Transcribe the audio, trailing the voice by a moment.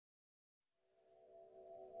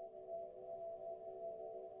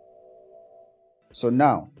So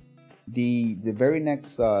now, the very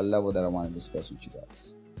next level that I want to discuss with you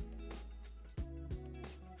guys.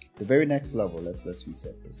 The very next level. Let's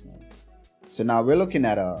reset this now. So now we're looking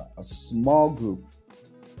at a small group.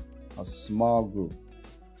 A small group.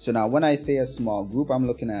 So now when I say a small group,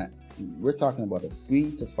 we're talking about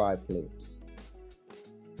 3 to 5 players.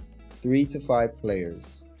 3 to 5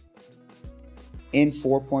 players in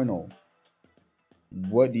 4.0.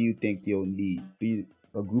 What do you think you'll need?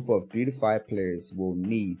 A group of 3 to 5 players will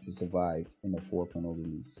need to survive in a 4.0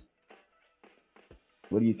 release.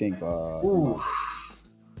 What do you think?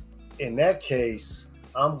 In that case,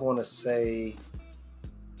 I'm going to say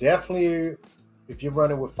definitely if you're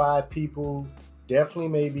running with 5 people, definitely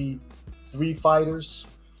maybe 3 fighters.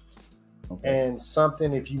 Okay. And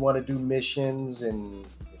something if you want to do missions and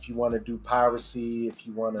if you want to do piracy, if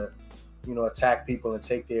you want to, attack people and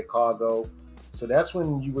take their cargo. So that's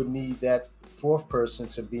when you would need that 4th person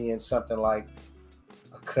to be in something like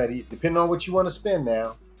a Cuddy, depending on what you want to spend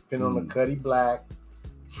now, depending on the Cuddy Black,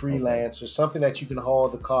 freelance, or something that you can haul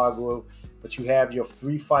the cargo, but you have your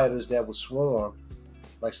 3 fighters that will swarm,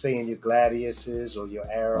 like say in your gladiuses or your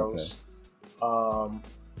arrows. Okay.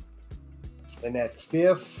 And that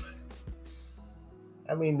 5th,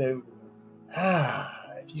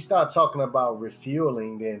 if you start talking about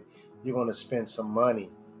refueling, then you're going to spend some money.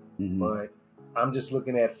 But I'm just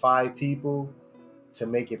looking at 5 people to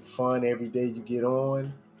make it fun every day you get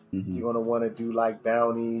on. You're going to want to do like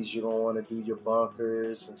bounties. You're going to want to do your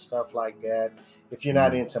bunkers and stuff like that. If you're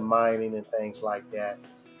not into mining and things like that,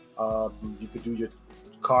 you could do your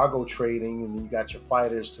cargo trading and you got your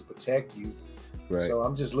fighters to protect you. Right. So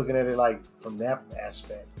I'm just looking at it like from that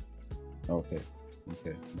aspect. Okay.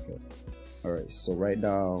 All right. So right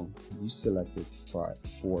now you selected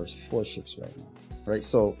four ships right now. Right.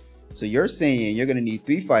 So you're saying you're going to need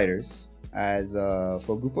 3 fighters. As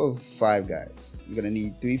for a group of 5 guys, you're gonna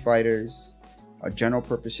need 3 fighters, a general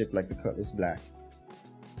purpose ship like the Cutlass Black,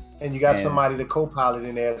 and you got somebody to co-pilot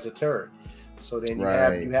in there as a turret. So then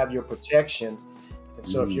you have your protection, and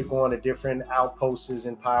so if you're going to different outposts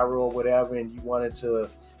in Pyro or whatever, and you wanted to,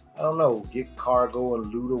 I don't know, get cargo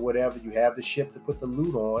and loot or whatever, you have the ship to put the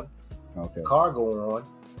loot on, the cargo on,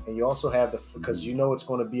 and you also have because it's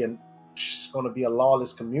going to be a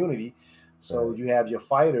lawless community, so you have your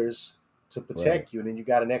fighters to protect you, and then you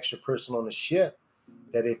got an extra person on the ship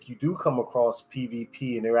that if you do come across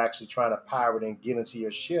PvP and they're actually trying to pirate and get into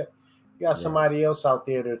your ship, you got somebody else out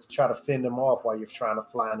there to try to fend them off while you're trying to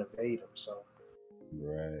fly and evade them. So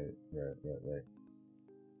right.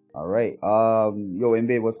 All right. Yo,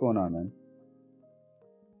 Mbabe, what's going on, man?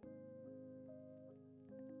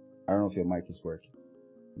 I don't know if your mic is working.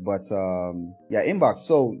 But inbox.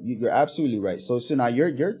 So you're absolutely right. So now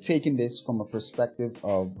you're taking this from a perspective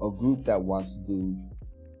of a group that wants to do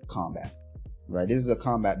combat, right? This is a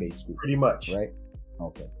combat-based group, pretty much, right?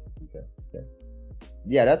 Okay.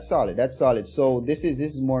 Yeah, that's solid. So this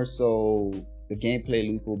is more so the gameplay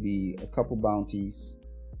loop will be a couple bounties,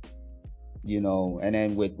 and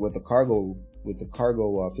then with the cargo,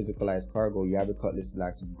 physicalized cargo, you have the Cutlass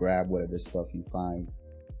Black to grab whatever stuff you find.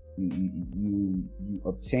 You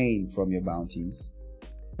obtain from your bounties,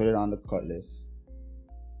 put it on the Cutlass,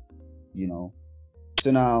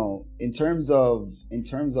 So now in terms of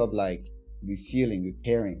like refueling,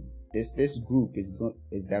 repairing, this group is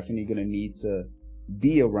definitely gonna need to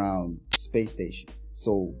be around space stations.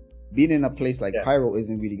 So being in a place like Pyro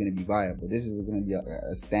isn't really gonna be viable. This is gonna be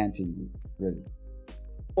a Stanton group, really.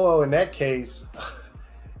 Well, in that case,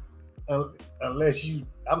 unless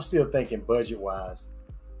I'm still thinking budget wise.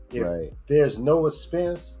 If there's no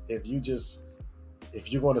expense, if you're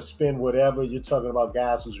going to spend whatever, you're talking about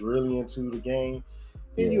guys who's really into the game,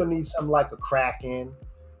 then you'll need something like a Kraken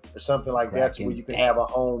or something like that, to where you can have a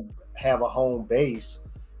home base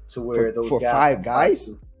to where those guys. For 5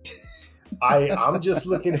 guys? I'm just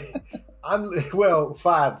looking at,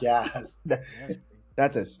 5 guys.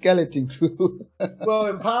 That's a skeleton crew. Well,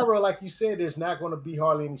 in Pyro, like you said, there's not going to be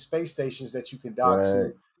hardly any space stations that you can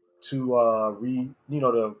dock to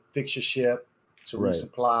fix your ship, to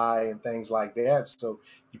resupply and things like that. So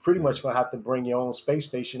you pretty much gonna have to bring your own space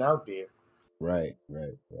station out there. Right.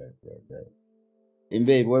 And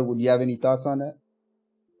babe, would you have any thoughts on that?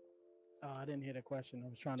 I didn't hear the question. I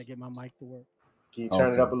was trying to get my mic to work. Can you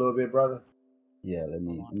turn it up a little bit, brother? Yeah, let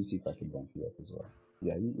me see if I can bump you up as well.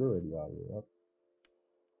 Yeah, you're already all the way up.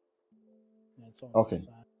 Yeah, okay.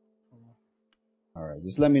 All right,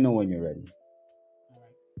 just let me know when you're ready.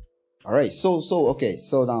 All right, so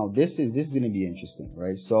now this is gonna be interesting,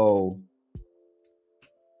 right? So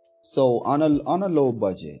on a low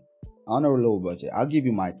budget, I'll give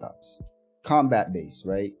you my thoughts. Combat base,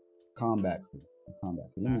 right? Combat crew, come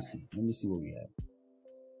back. Let me see. Let me see what we have.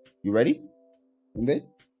 You ready? Invid?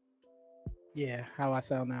 Yeah, how I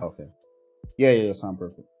sound now. Okay. Yeah, sound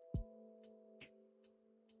perfect.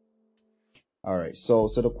 All right. So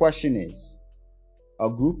the question is, a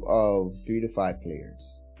group of 3 to 5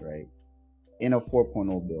 players, right? In a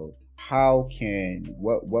 4.0 build,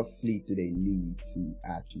 what fleet do they need to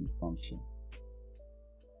actually function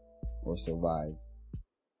or survive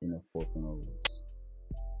in a 4.0 release?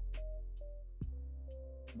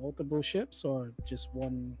 Multiple ships or just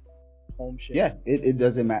one home ship? Yeah, it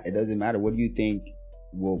doesn't matter. It doesn't matter. What do you think?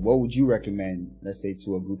 Well, what would you recommend, let's say,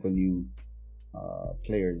 to a group of new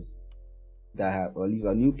players that have, or at least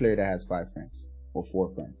a new player that has 5 friends or 4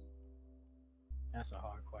 friends? That's a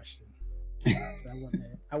hard question.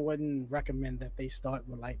 I wouldn't recommend that they start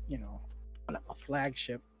with, like, you know, a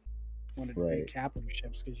flagship, one of the big capital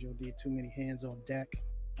ships, because you'll need too many hands on deck.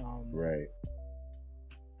 Right.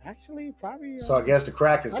 Actually, probably. So I guess the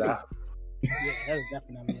crack is out. Yeah, that's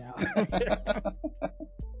definitely out.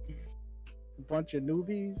 A bunch of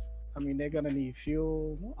newbies. I mean, they're gonna need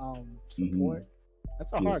fuel, support.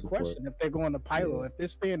 That's a hard question. If they're going to Pyro, if they're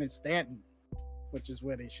staying in Stanton, which is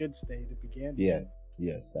where they should stay to begin. Yeah.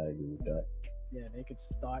 Yes, I agree with that. Yeah, they could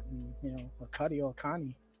start in, you know, a Cuddy or a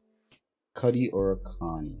Connie. Cuddy or a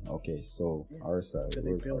Connie. Okay, so our side.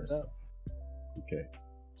 Where's our side? Okay.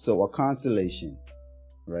 So a constellation,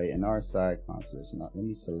 right? And our side constellation. Now, let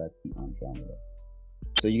me select the Andromeda.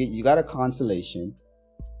 So you got a constellation.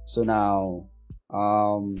 So now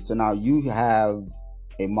you have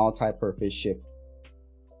a multi-purpose ship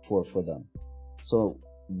for them. So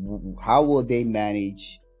how will they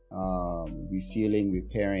manage refueling,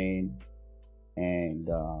 repairing, and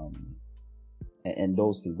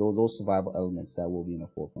those things, those survival elements that will be in a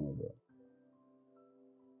 4.0 build?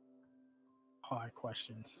 Hard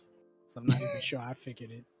questions. So I'm not even sure I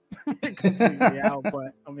figured it completely out.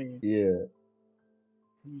 But I mean, yeah,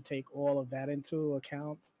 you take all of that into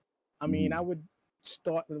account. I mean, I would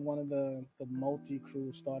start with one of the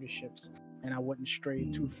multi-crew starter ships, and I wouldn't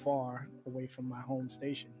stray too far away from my home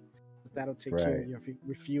station, because that'll take care of your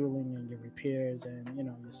refueling and your repairs and, you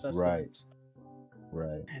know, your sustenance.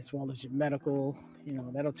 Right. As well as your medical, you know,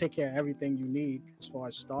 that'll take care of everything you need as far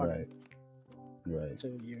as starting. Right. So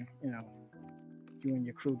you know, you and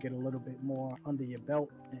your crew get a little bit more under your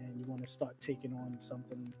belt, and you want to start taking on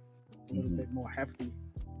something a little bit more hefty.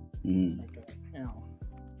 Like you know,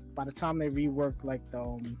 by the time they rework like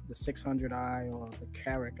the 600i or the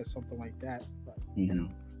Carrack or something like that, but you know,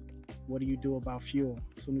 what do you do about fuel?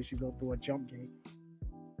 As soon as you go through a jump gate,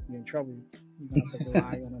 you're in trouble. You're gonna have to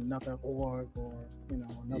rely on another org or, you know,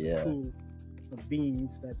 another crew of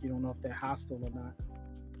beings that you don't know if they're hostile or not.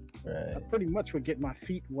 So I pretty much would get my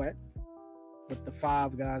feet wet with the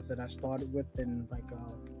 5 guys that I started with, and like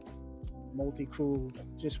multi-crew,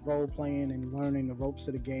 just role playing and learning the ropes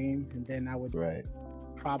of the game, and then I would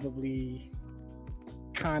probably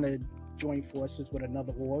kind of join forces with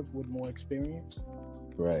another org with more experience,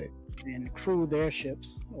 and crew their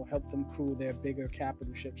ships or help them crew their bigger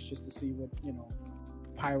capital ships, just to see what, you know,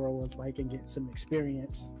 Pyro is like and get some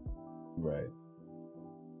experience. As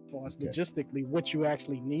far as logistically what you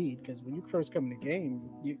actually need, because when you first come in the game,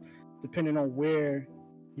 you, depending on where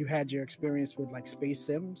you had your experience with like space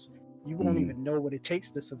sims, you won't even know what it takes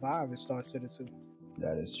to survive in Star Citizen.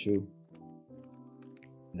 That is true.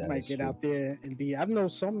 You might get out there and be, I know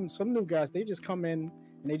some new guys, they just come in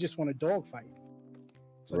and they just want a dogfight.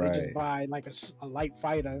 So they just buy like a light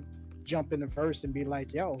fighter, jump in the verse and be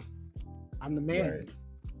like, yo, I'm the man.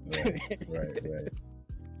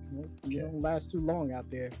 You don't last too long out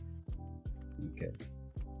there.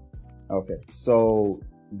 Okay. So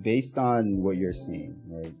based on what you're saying,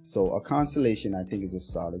 right? So a constellation, I think, is a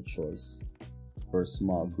solid choice for a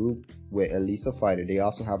small group with at least a fighter. They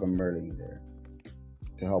also have a Merlin there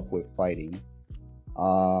to help with fighting.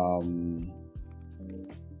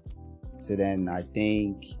 So then I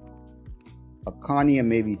think a Connie and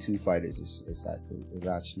maybe 2 fighters is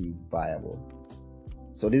actually viable.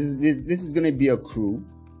 So this is gonna be a crew.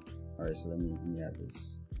 All right, so let me have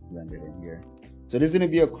this rendered in here. So there's gonna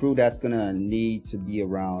be a crew that's gonna need to be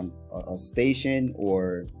around a station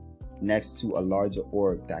or next to a larger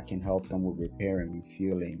org that can help them with repairing,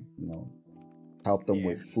 refueling, you know, help them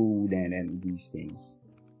with food and these things.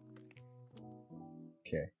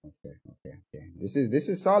 Okay. This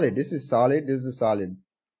is solid. This is a solid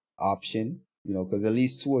option, you know, because at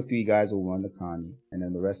least 2 or 3 guys will run the Connie, and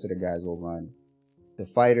then the rest of the guys will run the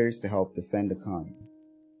fighters to help defend the Connie.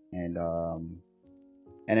 And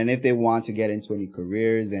then if they want to get into any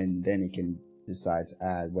careers, then it can decide to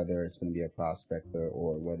add whether it's going to be a prospector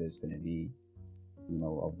or whether it's going to be,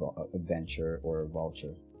 a venture or a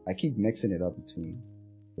vulture. I keep mixing it up between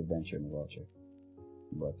the venture and the vulture.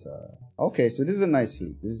 But okay, so this is a nice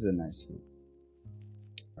fleet.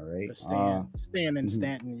 All right. Staying in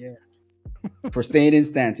Stanton, yeah. For staying in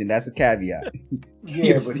Stanton, that's a caveat.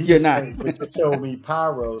 Yeah, but you're not. But you told me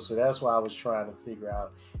Pyro, so that's why I was trying to figure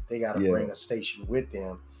out they got to bring a station with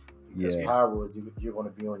them because Pyro, you're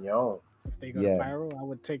going to be on your own. If they go to Pyro, I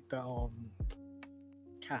would take the God,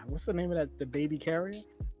 what's the name of that? The baby carrier?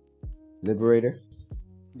 Liberator.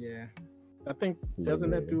 Yeah, I think doesn't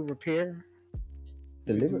that do repair?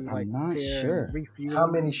 I'm not sure. How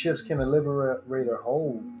many ships can a Liberator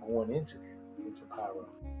hold going into Pyro?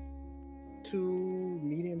 2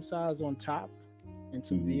 medium size on top and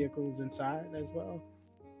some vehicles inside as well.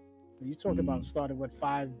 When you talk about starting with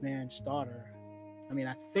 5-man starter, I mean,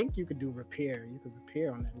 I think you could do repair. You could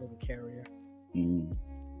repair on that little carrier.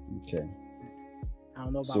 Okay. I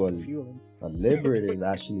don't know about refueling. A Liberator is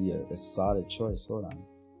actually a solid choice. Hold on.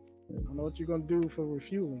 I don't know what you're going to do for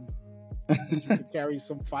refueling. You can carry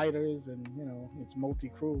some fighters and, it's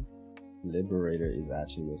multi-crew. Liberator is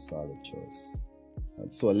actually a solid choice.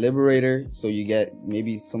 So a Liberator, so you get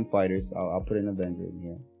maybe some fighters. I'll put an Avenger in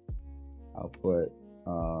here. I'll put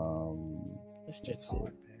let's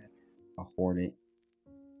hard, a Hornet,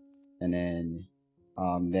 and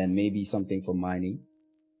then maybe something for mining,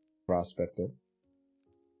 Prospector.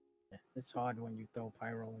 It's hard when you throw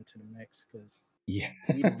Pyro into the mix because yeah,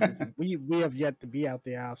 we have yet to be out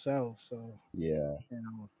there ourselves. So yeah,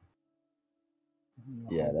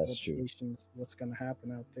 yeah, that's true. What's gonna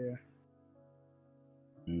happen out there?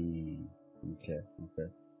 Okay.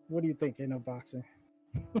 What do you think, boxing?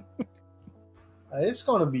 It's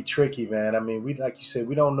going to be tricky, man. I mean, like you said,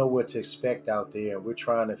 we don't know what to expect out there, and we're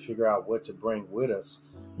trying to figure out what to bring with us.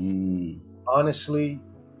 Honestly,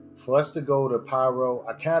 for us to go to Pyro,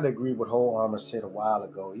 I kind of agree with Whole Armor said a while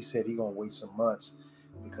ago. He said he's going to wait some months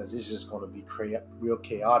because it's just going to be real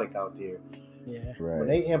chaotic out there. Yeah. Right. When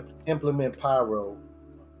they implement Pyro,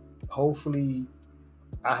 hopefully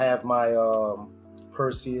I have my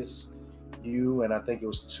Perseus, you, and I think it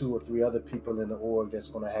was 2 or 3 other people in the org that's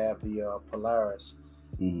going to have the Polaris.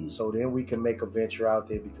 So then we can make a venture out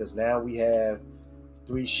there because now we have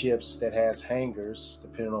 3 ships that has hangars.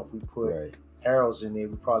 Depending on if we put arrows in there,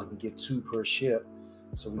 we probably can get 2 per ship.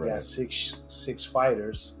 So we got six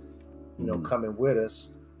fighters, coming with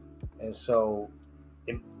us. And so,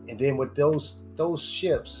 and then with those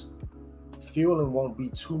ships, fueling won't be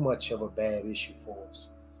too much of a bad issue for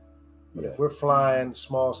us. But if we're flying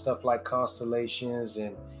small stuff like Constellations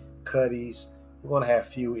and Cuddies, we're going to have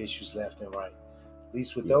few issues left and right. At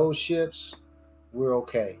least with those ships, we're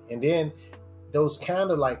okay. And then those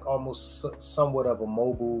kind of like almost somewhat of a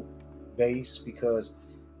mobile base, because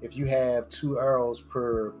if you have 2 arrows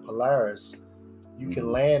per Polaris, you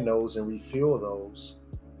can land those and refuel those,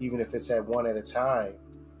 even if it's at one at a time.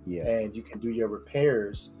 And you can do your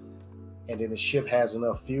repairs. And then the ship has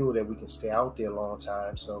enough fuel that we can stay out there a long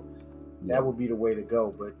time. So that would be the way to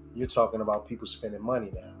go. But you're talking about people spending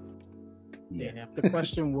money now. Yeah. If the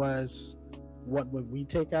question was, what would we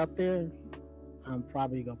take out there? I'm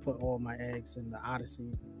probably going to put all my eggs in the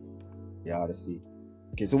Odyssey. The Odyssey.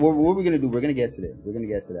 Okay, so what we're going to do, we're going to get to that. We're going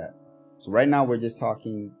to get to that. So right now, we're just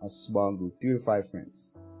talking a small group, 3 to 5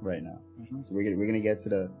 friends right now. So we're going to get to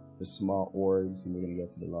the small orgs, and we're going to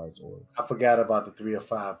get to the large orgs. I forgot about the 3 or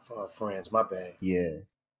 5 friends. My bad.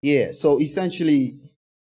 Yeah. So essentially,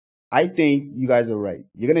 I think you guys are right.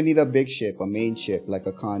 You're going to need a big ship, a main ship, like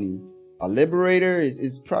a Connie. A Liberator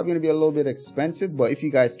is probably going to be a little bit expensive, but if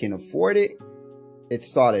you guys can afford it, it's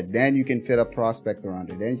solid. Then you can fit a Prospector on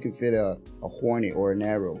it. Then you can fit a Hornet or an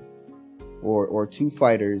Arrow, or 2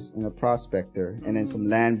 fighters and a Prospector, and then some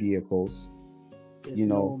land vehicles. There's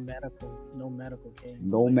no medical game.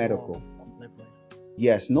 No medical.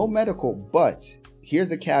 Yes, no medical, but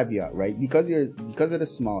here's a caveat, right? Because of the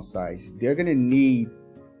small size, they're gonna need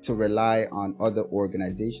to rely on other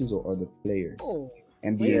organizations or other players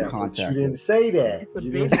and be in contact. You didn't say that.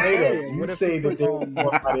 You didn't say that. You say that they're going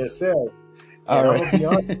by themselves. And I'm gonna be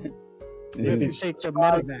honest. If it's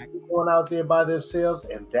going out there by themselves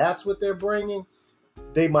and that's what they're bringing,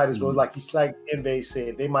 they might as well, like Nvidia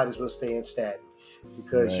said, they might as well stay in Staten.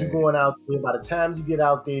 Because you're going out there, by the time you get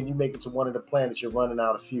out there and you make it to one of the planets, you're running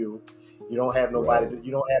out of fuel. You don't have nobody,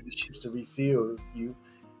 you don't have the ships to refuel you.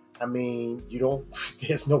 I mean,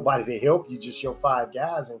 there's nobody to help you, just your 5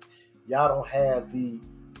 guys, and y'all don't have the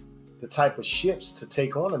type of ships to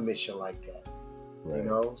take on a mission like that.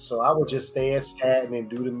 So I would just stay at Staten and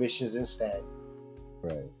do the missions in Staten.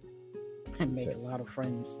 and make a lot of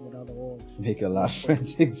friends with other orgs. Make a lot of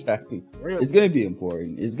friends, exactly. Really? It's gonna be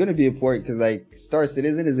important. It's gonna be important because like Star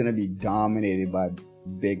Citizen is gonna be dominated by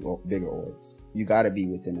bigger orgs. You gotta be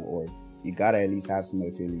within an org. You gotta at least have some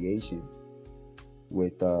affiliation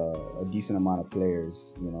with a decent amount of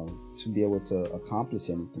players, you know, to be able to accomplish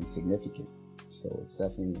anything significant. So it's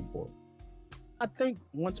definitely important. I think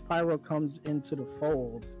once Pyro comes into the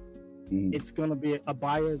fold, it's going to be a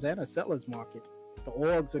buyer's and a seller's market. The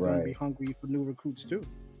orgs are going to be hungry for new recruits too.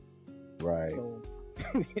 Right. So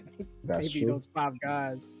That's maybe true. those 5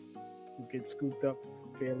 guys who get scooped up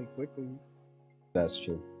fairly quickly. That's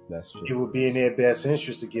true. That's true. It would be in their best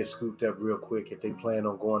interest to get scooped up real quick if they plan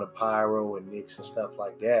on going to Pyro and Nix and stuff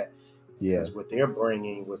like that. Because what they're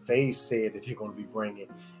bringing, what FaZe said that they're going to be bringing,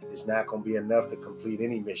 is not going to be enough to complete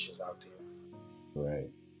any missions out there. Right.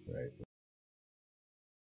 Right.